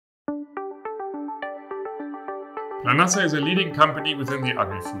Planasa is a leading company within the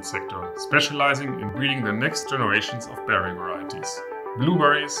agri-food sector, specializing in breeding the next generations of berry varieties: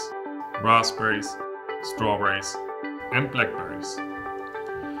 blueberries, raspberries, strawberries, and blackberries.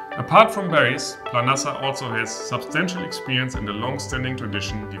 Apart from berries, Planasa also has substantial experience in the long-standing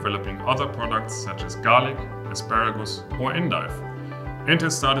tradition developing other products such as garlic, asparagus, or endive, and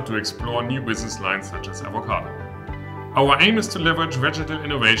has started to explore new business lines such as avocado. Our aim is to leverage vegetal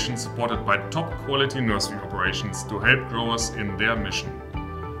innovation supported by top-quality nursery operations to help growers in their mission: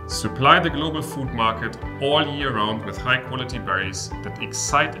 supply the global food market all year round with high-quality berries that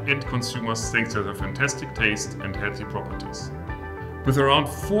excite end consumers thanks to their fantastic taste and healthy properties. With around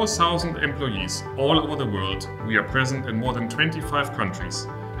 4,000 employees all over the world, we are present in more than 25 countries,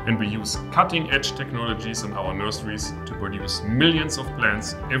 and we use cutting-edge technologies in our nurseries to produce millions of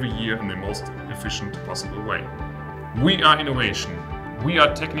plants every year in the most efficient possible way. We are innovation, we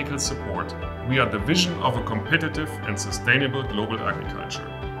are technical support, we are the vision of a competitive and sustainable global agriculture.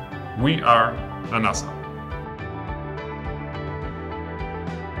 We are Planasa.